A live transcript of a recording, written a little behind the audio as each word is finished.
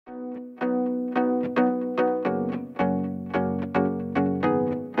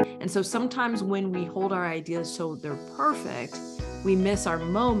And so sometimes when we hold our ideas so they're perfect, we miss our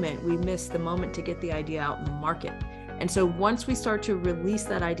moment. We miss the moment to get the idea out in the market. And so once we start to release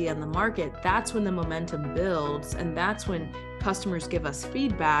that idea in the market, that's when the momentum builds, and that's when customers give us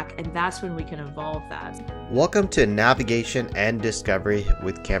feedback, and that's when we can evolve that. Welcome to Navigation and Discovery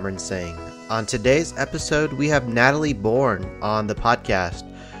with Cameron Singh. On today's episode, we have Natalie Born on the podcast.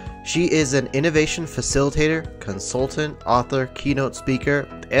 She is an innovation facilitator, consultant, author, keynote speaker,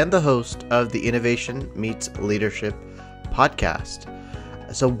 and the host of the Innovation Meets Leadership podcast.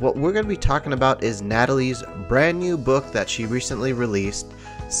 So what we're going to be talking about is Natalie's brand new book that she recently released,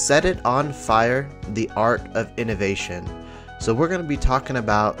 Set It on Fire, The Art of Innovation. So we're going to be talking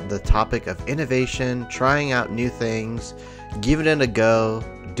about the topic of innovation, trying out new things, giving it a go,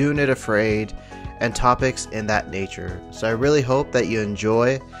 doing it afraid, and topics in that nature. So I really hope that you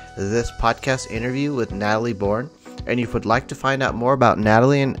enjoy this podcast interview with Natalie Born. And if you would like to find out more about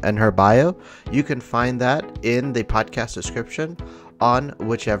Natalie and her bio, you can find that in the podcast description on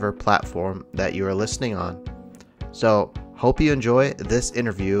whichever platform that you are listening on. So hope you enjoy this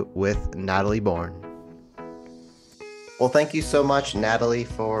interview with Natalie Born. Well, thank you so much, Natalie,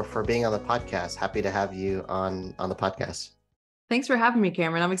 for being on the podcast. Happy to have you on the podcast. Thanks for having me,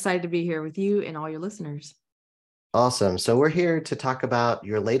 Cameron. I'm excited to be here with you and all your listeners. Awesome. So we're here to talk about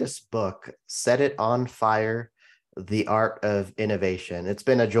your latest book, Set It on Fire, The Art of Innovation. It's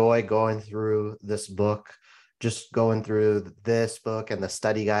been a joy going through this book, just going through this book and the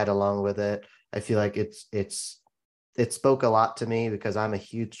study guide along with it. I feel like it spoke a lot to me because I'm a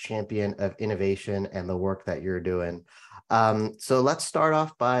huge champion of innovation and the work that you're doing. So let's start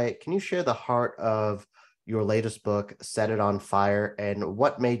off by, can you share the heart of your latest book, Set It on Fire, and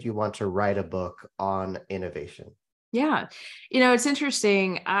what made you want to write a book on innovation? Yeah. It's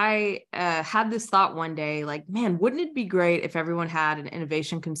interesting. I had this thought one day, like, man, wouldn't it be great if everyone had an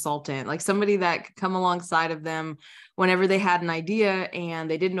innovation consultant, like somebody that could come alongside of them whenever they had an idea and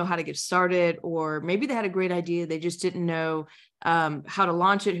they didn't know how to get started, or maybe they had a great idea, they just didn't know how to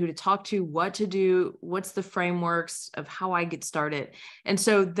launch it, who to talk to, what to do, what's the frameworks of how I get started. And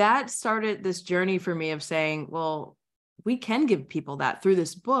so that started this journey for me of saying, well, we can give people that through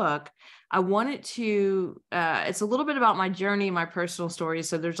this book. I wanted to, it's a little bit about my journey, my personal story.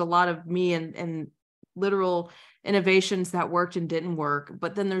 So there's a lot of me and literal innovations that worked and didn't work,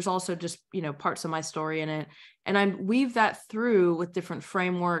 but then there's also just, parts of my story in it. And I weave that through with different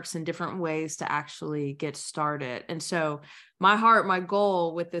frameworks and different ways to actually get started. And so my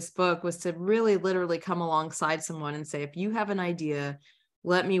goal with this book was to really literally come alongside someone and say, if you have an idea,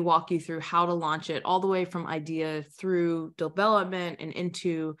 let me walk you through how to launch it, all the way from idea through development and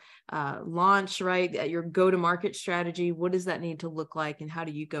into launch, right? Your go-to-market strategy. What does that need to look like? And how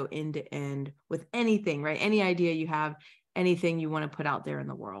do you go end to end with anything, right? Any idea you have, anything you want to put out there in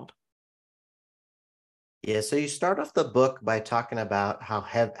the world. Yeah, so you start off the book by talking about how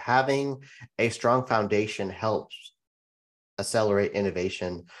having a strong foundation helps accelerate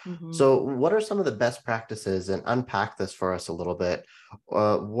innovation. Mm-hmm. So what are some of the best practices, and unpack this for us a little bit?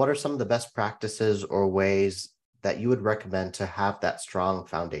 What are some of the best practices or ways that you would recommend to have that strong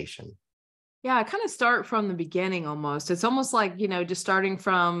foundation? Yeah, I kind of start from the beginning almost. It's almost like, just starting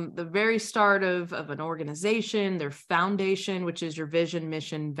from the very start of an organization, their foundation, which is your vision,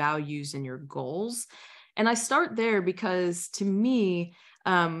 mission, values, and your goals. And I start there because to me,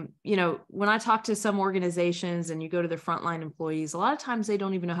 when I talk to some organizations and you go to their frontline employees, a lot of times they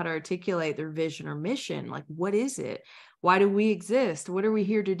don't even know how to articulate their vision or mission. Like, what is it? Why do we exist? What are we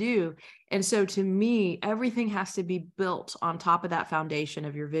here to do? And so to me, everything has to be built on top of that foundation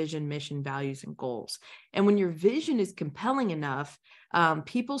of your vision, mission, values, and goals. And when your vision is compelling enough,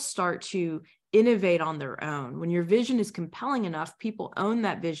 people start to innovate on their own. When your vision is compelling enough, people own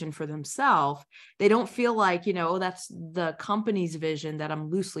that vision for themselves. They don't feel like, oh, that's the company's vision that I'm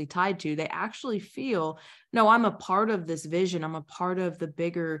loosely tied to. They actually feel, no, I'm a part of this vision. I'm a part of the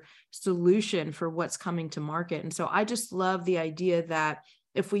bigger solution for what's coming to market. And so I just love the idea that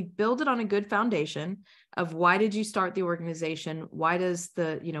if we build it on a good foundation of why did you start the organization? Why does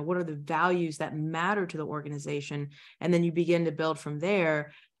what are the values that matter to the organization? And then you begin to build from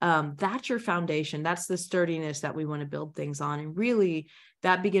there. That's your foundation. That's the sturdiness that we want to build things on. And really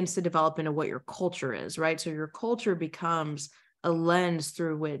that begins to develop into what your culture is, right? So your culture becomes a lens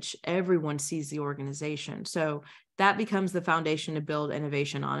through which everyone sees the organization. So that becomes the foundation to build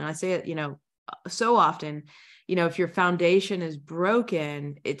innovation on. And I say it, so often, if your foundation is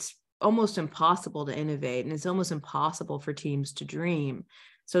broken, it's almost impossible to innovate, and it's almost impossible for teams to dream.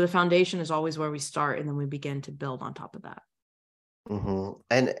 So the foundation is always where we start, and then we begin to build on top of that. Mm-hmm.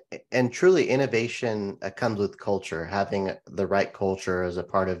 And And truly, innovation comes with culture, having the right culture as a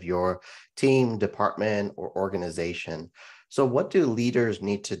part of your team, department, or organization. So, what do leaders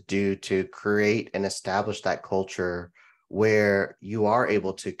need to do to create and establish that culture where you are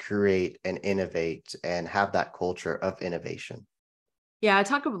able to create and innovate and have that culture of innovation? Yeah, I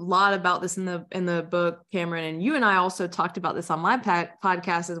talk a lot about this in the book, Cameron, and you and I also talked about this on my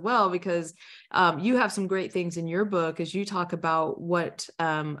podcast as well, because you have some great things in your book as you talk about what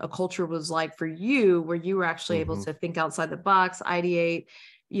a culture was like for you, where you were actually able Hmm. to think outside the box, ideate,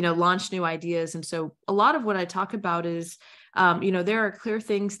 launch new ideas. And so a lot of what I talk about is, there are clear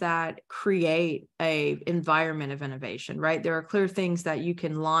things that create a environment of innovation, right? There are clear things that you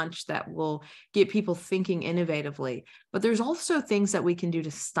can launch that will get people thinking innovatively. But there's also things that we can do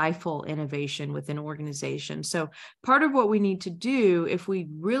to stifle innovation within organizations. So part of what we need to do, if we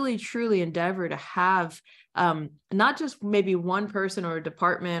really truly endeavor to have not just maybe one person or a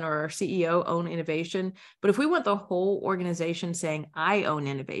department or our CEO own innovation, but if we want the whole organization saying, I own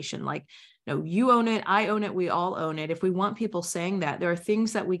innovation, like, no, you own it, I own it, we all own it. If we want people saying that, there are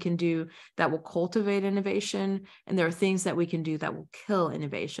things that we can do that will cultivate innovation, and there are things that we can do that will kill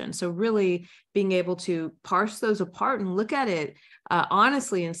innovation. So really being able to parse those apart and look at it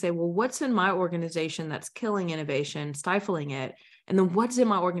honestly and say, well, what's in my organization that's killing innovation, stifling it? And then what's in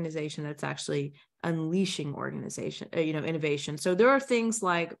my organization that's actually unleashing innovation. So there are things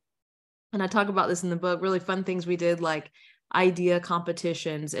like, and I talk about this in the book, really fun things we did, like idea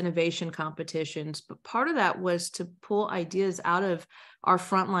competitions, innovation competitions. But part of that was to pull ideas out of our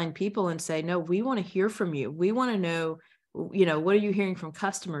frontline people and say, no, we want to hear from you. We want to know, what are you hearing from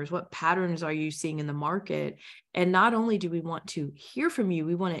customers? What patterns are you seeing in the market? And not only do we want to hear from you,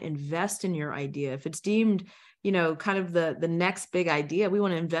 we want to invest in your idea. If it's deemed, kind of the next big idea, we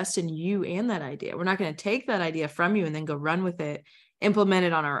want to invest in you and that idea. We're not going to take that idea from you and then go run with it, implement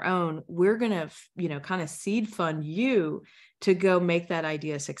it on our own. We're going to, kind of seed fund you to go make that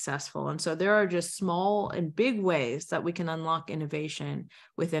idea successful. And so there are just small and big ways that we can unlock innovation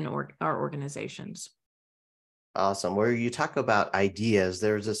within our organizations. Awesome. Where you talk about ideas,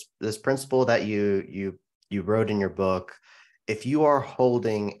 there's this principle that you wrote in your book. If you are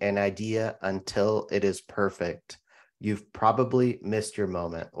holding an idea until it is perfect, you've probably missed your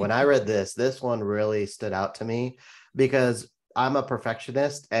moment. When I read this one really stood out to me because I'm a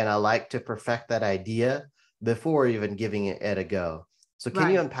perfectionist and I like to perfect that idea before even giving it a go. So can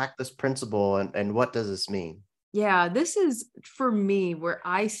you Right. unpack this principle and what does this mean? Yeah, this is for me where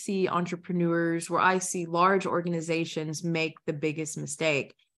I see entrepreneurs, where I see large organizations make the biggest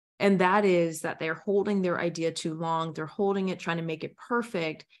mistake. And that is that they're holding their idea too long. They're holding it, trying to make it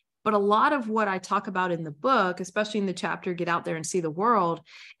perfect. But a lot of what I talk about in the book, especially in the chapter, Get Out There and See the World,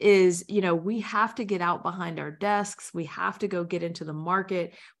 is, we have to get out behind our desks. We have to go get into the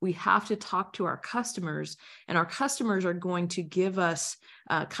market. We have to talk to our customers, and our customers are going to give us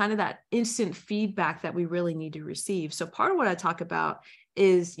kind of that instant feedback that we really need to receive. So part of what I talk about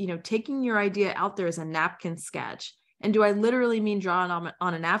is, taking your idea out there as a napkin sketch. And do I literally mean draw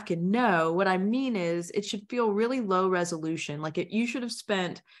on a napkin? No, what I mean is it should feel really low resolution. Like you should have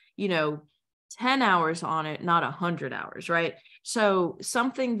spent, you know, 10 hours on it, not 100 hours, right? So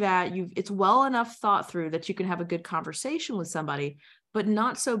something that it's well enough thought through that you can have a good conversation with somebody, but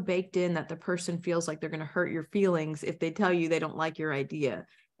not so baked in that the person feels like they're going to hurt your feelings if they tell you they don't like your idea.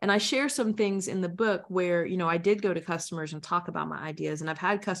 And I share some things in the book where, I did go to customers and talk about my ideas. And I've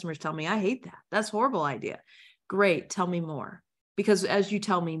had customers tell me, I hate that. That's a horrible idea. Great. Tell me more. Because as you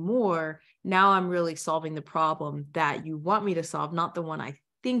tell me more, now I'm really solving the problem that you want me to solve, not the one I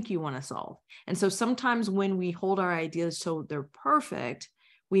think you want to solve. And so sometimes when we hold our ideas so they're perfect,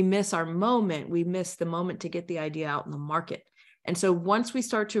 we miss our moment. We miss the moment to get the idea out in the market. And so once we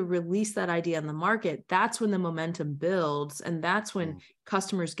start to release that idea in the market, that's when the momentum builds. And that's when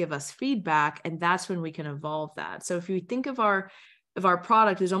customers give us feedback. And that's when we can evolve that. So if you think of our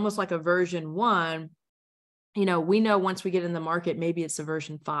product as almost like a version 1, we know once we get in the market, maybe it's a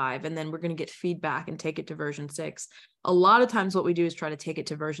version 5, and then we're going to get feedback and take it to version 6. A lot of times what we do is try to take it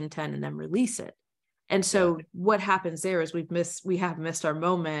to version 10 and then release it. And Yeah. so what happens there is we have missed our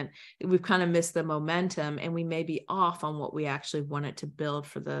moment. We've kind of missed the momentum, and we may be off on what we actually wanted to build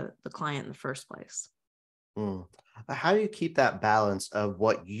for the client in the first place. Mm. How do you keep that balance of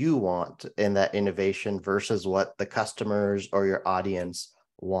what you want in that innovation versus what the customers or your audience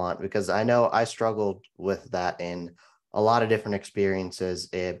want? Because I know I struggled with that in a lot of different experiences,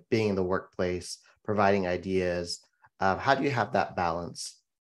 being in the workplace, providing ideas. How do you have that balance?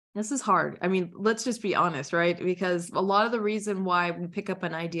 This is hard. I mean, let's just be honest, right? Because a lot of the reason why we pick up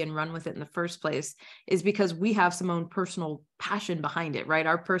an idea and run with it in the first place is because we have some own personal passion behind it, right?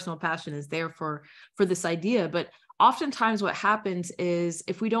 Our personal passion is there for this idea. But oftentimes what happens is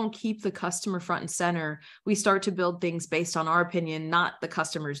if we don't keep the customer front and center, we start to build things based on our opinion, not the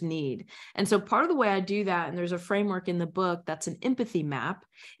customer's need. And so part of the way I do that, and there's a framework in the book that's an empathy map,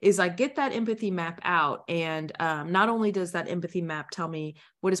 is I get that empathy map out. And not only does that empathy map tell me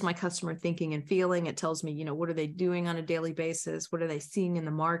what is my customer thinking and feeling, it tells me, what are they doing on a daily basis? What are they seeing in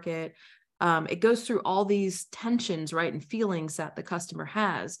the market? It goes through all these tensions, right, and feelings that the customer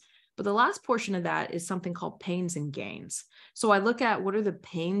has. But the last portion of that is something called pains and gains. So I look at what are the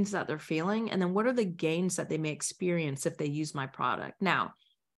pains that they're feeling, and then what are the gains that they may experience if they use my product. Now,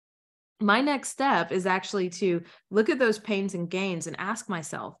 my next step is actually to look at those pains and gains and ask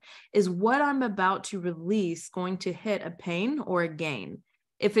myself, is what I'm about to release going to hit a pain or a gain?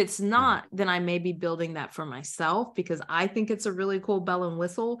 If it's not, then I may be building that for myself because I think it's a really cool bell and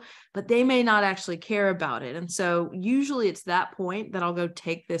whistle, but they may not actually care about it. And so usually it's that point that I'll go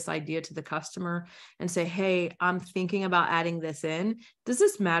take this idea to the customer and say, hey, I'm thinking about adding this in. Does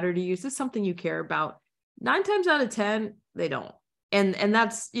this matter to you? Is this something you care about? 9 times out of 10, they don't. And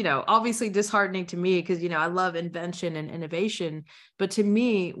that's, obviously disheartening to me because, I love invention and innovation, but to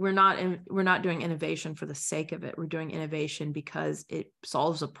me, we're not doing innovation for the sake of it. We're doing innovation because it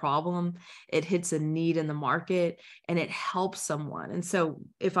solves a problem, it hits a need in the market, and it helps someone. And so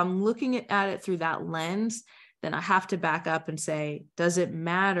if I'm looking at it through that lens, then I have to back up and say, does it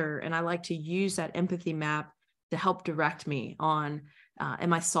matter? And I like to use that empathy map to help direct me on,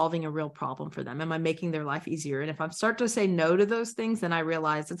 am I solving a real problem for them? Am I making their life easier? And if I start to say no to those things, then I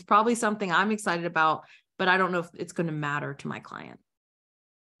realize it's probably something I'm excited about, but I don't know if it's going to matter to my client.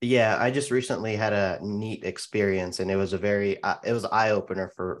 Yeah, I just recently had a neat experience, and it was it was an eye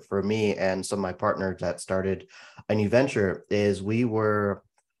opener for me and some of my partners that started a new venture.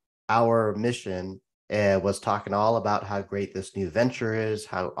 Our mission was talking all about how great this new venture is,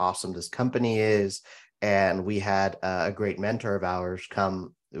 how awesome this company is. And we had a great mentor of ours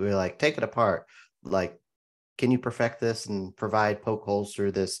come. We were like, take it apart. Like, can you perfect this and provide poke holes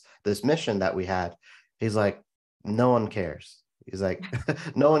through this mission that we had? He's like, no one cares. He's like,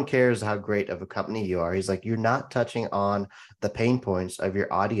 no one cares how great of a company you are. He's like, you're not touching on the pain points of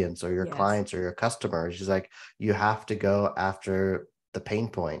your audience or your Yes. clients or your customers. He's like, you have to go after the pain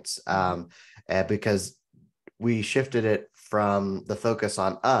points, because we shifted it from the focus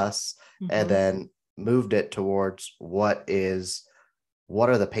on us and Mm-hmm. then moved it towards what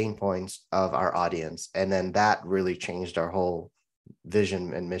are the pain points of our audience, and then that really changed our whole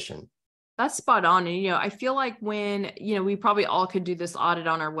vision and mission. That's spot on. And, I feel like when, we probably all could do this audit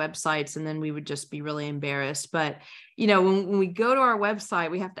on our websites and then we would just be really embarrassed. But, when we go to our website,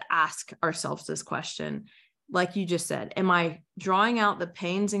 we have to ask ourselves this question. Like you just said, am I drawing out the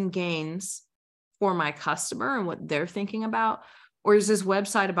pains and gains for my customer and what they're thinking about? Or is this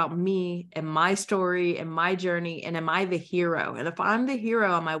website about me and my story and my journey? And am I the hero? And if I'm the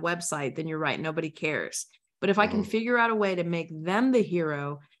hero on my website, then you're right, nobody cares. But if I can figure out a way to make them the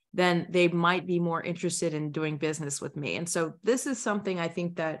hero, then they might be more interested in doing business with me. And so this is something I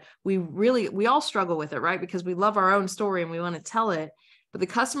think that we all struggle with it, right? Because we love our own story and we want to tell it, but the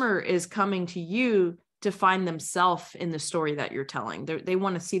customer is coming to you to find themselves in the story that you're telling. They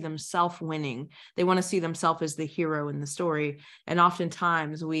want to see themselves winning. They want to see themselves as the hero in the story. And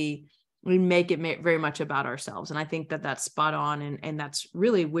oftentimes we make it very much about ourselves. And I think that that's spot on. And that's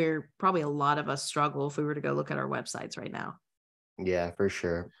really where probably a lot of us struggle if we were to go look at our websites right now. Yeah, for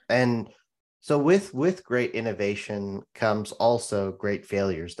sure. And so with great innovation comes also great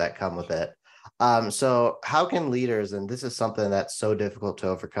failures that come with it. So how can leaders, and this is something that's so difficult to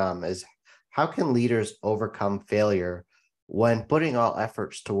overcome, is how can leaders overcome failure when putting all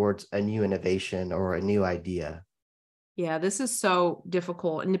efforts towards a new innovation or a new idea? Yeah, this is so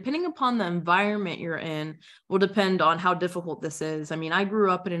difficult. And depending upon the environment you're in, will depend on how difficult this is. I mean, I grew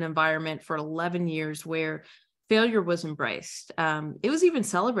up in an environment for 11 years where failure was embraced. It was even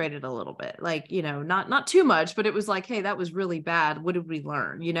celebrated a little bit, like, not too much, but it was like, hey, that was really bad. What did we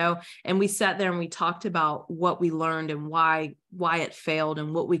learn? And we sat there and we talked about what we learned and why it failed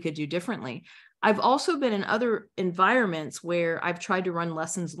and what we could do differently. I've also been in other environments where I've tried to run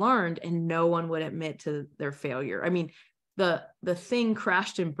lessons learned and no one would admit to their failure. I mean, the thing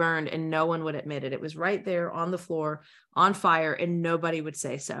crashed and burned and no one would admit it. It was right there on the floor, on fire, and nobody would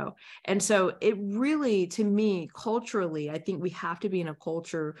say so. And so it really, to me, culturally, I think we have to be in a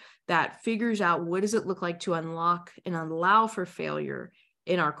culture that figures out what does it look like to unlock and allow for failure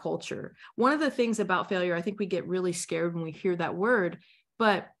in our culture. One of the things about failure, I think we get really scared when we hear that word,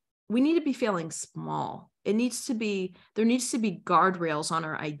 but we need to be failing small. There needs to be guardrails on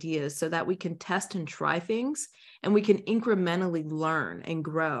our ideas so that we can test and try things and we can incrementally learn and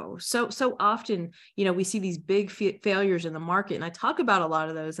grow. So often, we see these big failures in the market. And I talk about a lot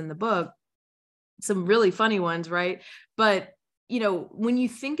of those in the book, some really funny ones, right? But when you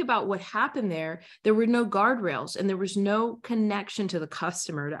think about what happened there were no guardrails and there was no connection to the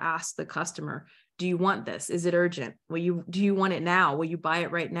customer to ask the customer, do you want this? Is it urgent? Do you want it now? Will you buy it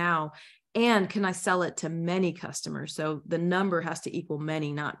right now? And can I sell it to many customers? So the number has to equal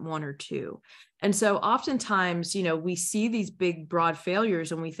many, not one or two. And so oftentimes, we see these big, broad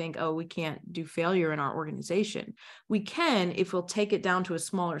failures and we think, oh, we can't do failure in our organization. We can if we'll take it down to a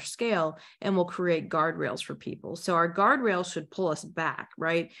smaller scale and we'll create guardrails for people. So our guardrails should pull us back,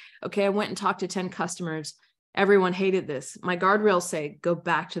 right? Okay, I went and talked to 10 customers. Everyone hated this. My guardrails say, go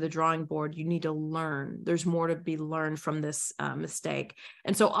back to the drawing board. You need to learn. There's more to be learned from this mistake.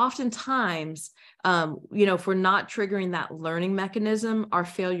 And so oftentimes, if we're not triggering that learning mechanism, our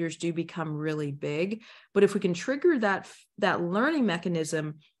failures do become really big. But if we can trigger that learning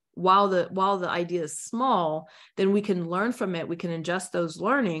mechanism while the idea is small, then we can learn from it. We can adjust those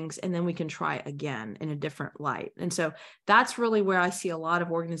learnings and then we can try again in a different light. And so that's really where I see a lot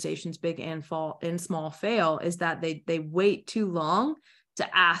of organizations, big and small, fail, is that they wait too long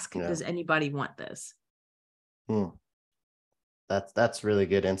to ask, does anybody want this? That's really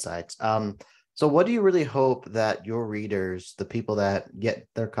good insights. So what do you really hope that your readers, the people that get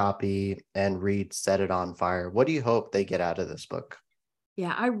their copy and read Set It on Fire, what do you hope they get out of this book?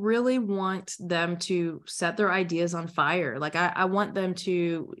 Yeah, I really want them to set their ideas on fire. Like I want them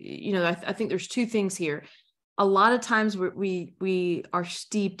to, I think there's two things here. A lot of times we are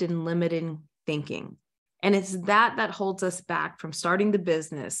steeped in limiting thinking. And it's that holds us back from starting the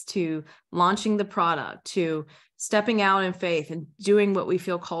business to launching the product, to stepping out in faith and doing what we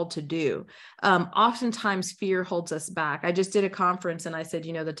feel called to do. Oftentimes fear holds us back. I just did a conference and I said,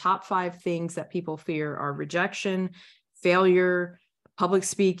 the top 5 things that people fear are rejection, failure, public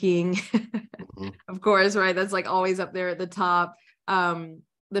speaking, of course, right? That's like always up there at the top.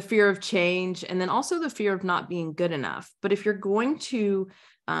 The fear of change, and then also the fear of not being good enough. But if you're going to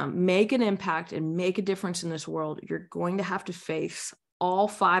make an impact and make a difference in this world, you're going to have to face all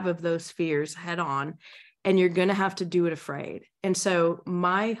 5 of those fears head on, and you're going to have to do it afraid. And so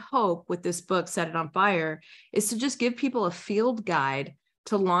my hope with this book, Set It on Fire, is to just give people a field guide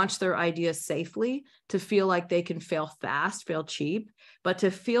to launch their ideas safely, to feel like they can fail fast, fail cheap, but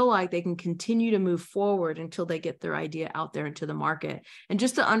to feel like they can continue to move forward until they get their idea out there into the market. And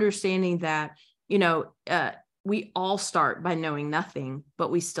just the understanding that, we all start by knowing nothing,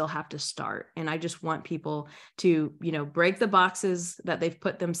 but we still have to start. And I just want people to, break the boxes that they've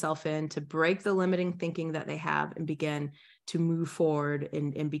put themselves in, to break the limiting thinking that they have and begin to move forward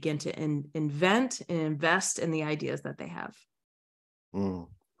and begin to invent and invest in the ideas that they have.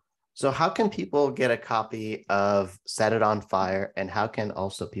 So how can people get a copy of Set It on Fire, and how can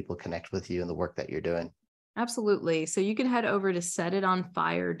also people connect with you and the work that you're doing? Absolutely. So you can head over to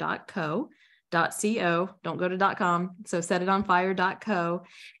setitonfire.co. Don't go to .com. So setitonfire.co,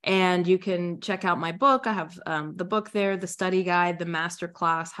 and you can check out my book. I have the book there, the study guide, the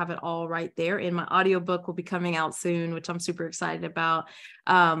masterclass, have it all right there. And my audiobook will be coming out soon, which I'm super excited about.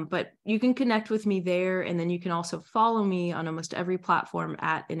 But you can connect with me there. And then you can also follow me on almost every platform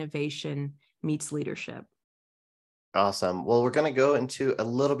at Innovation Meets Leadership. Awesome. Well, we're going to go into a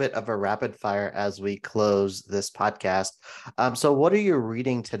little bit of a rapid fire as we close this podcast. So what are you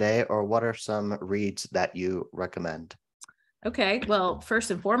reading today, or what are some reads that you recommend? Okay. Well,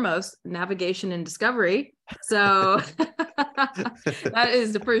 first and foremost, navigation and discovery. So that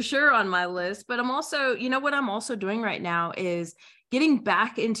is for sure on my list. But I'm also, what I'm also doing right now is getting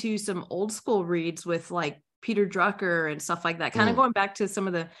back into some old school reads with like Peter Drucker and stuff like that, kind of going back to some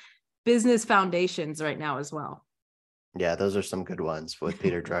of the business foundations right now as well. Yeah, those are some good ones with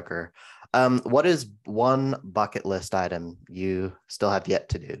Peter Drucker. What is one bucket list item you still have yet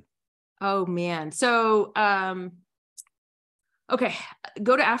to do? Oh, man. So, okay,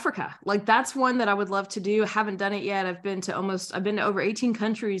 go to Africa. Like that's one that I would love to do. I haven't done it yet. I've been to over 18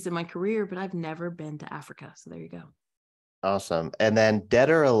 countries in my career, but I've never been to Africa. So there you go. Awesome. And then dead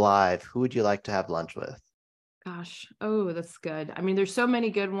or alive, who would you like to have lunch with? Gosh. Oh, that's good. I mean, there's so many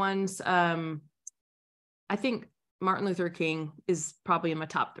good ones. I think Martin Luther King is probably in my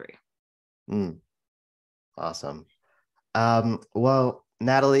top 3. Awesome. Well,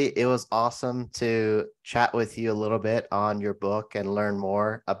 Natalie, it was awesome to chat with you a little bit on your book and learn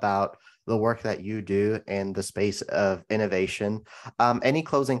more about the work that you do in the space of innovation. Any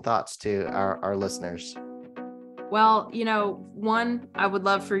closing thoughts to our listeners? Well, one, I would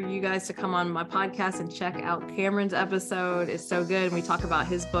love for you guys to come on my podcast and check out Cameron's episode. It's so good. And we talk about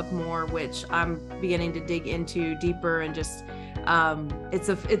his book more, which I'm beginning to dig into deeper, and just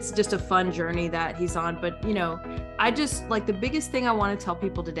it's just a fun journey that he's on. But I just like, the biggest thing I want to tell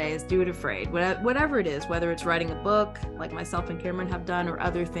people today is do it afraid. Whatever it is, whether it's writing a book like myself and Cameron have done, or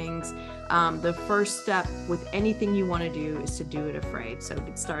other things, the first step with anything you want to do is to do it afraid. So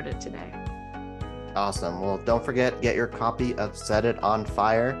get started today. Awesome. Well, don't forget, get your copy of Set It on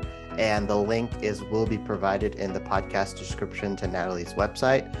Fire, and the link will be provided in the podcast description to Natalie's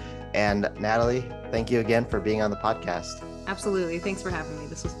website. And Natalie, thank you again for being on the podcast. Absolutely. Thanks for having me.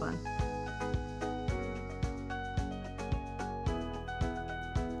 This was fun.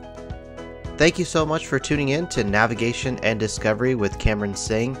 Thank you so much for tuning in to Navigation and Discovery with Cameron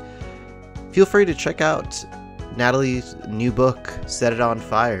Singh. Feel free to check out Natalie's new book, Set It on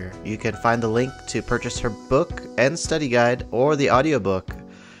Fire. You can find the link to purchase her book and study guide, or the audiobook,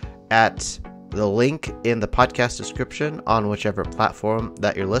 at the link in the podcast description on whichever platform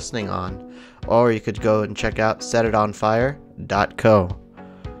that you're listening on. Or you could go and check out setitonfire.co.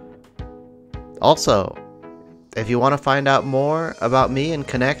 Also, if you want to find out more about me and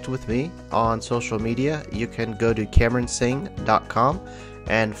connect with me on social media, you can go to cameronsingh.com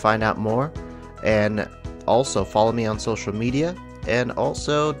and find out more. And also follow me on social media, and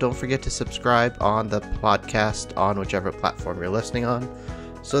also don't forget to subscribe on the podcast on whichever platform you're listening on,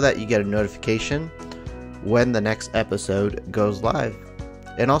 so that you get a notification when the next episode goes live.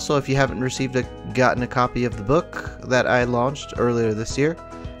 And also, if you haven't gotten a copy of the book that I launched earlier this year,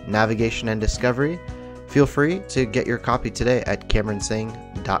 Navigation and Discovery, feel free to get your copy today at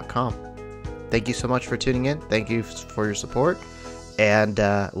cameronsingh.com. Thank you so much for tuning in. Thank you for your support. And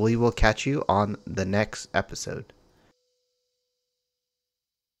we will catch you on the next episode.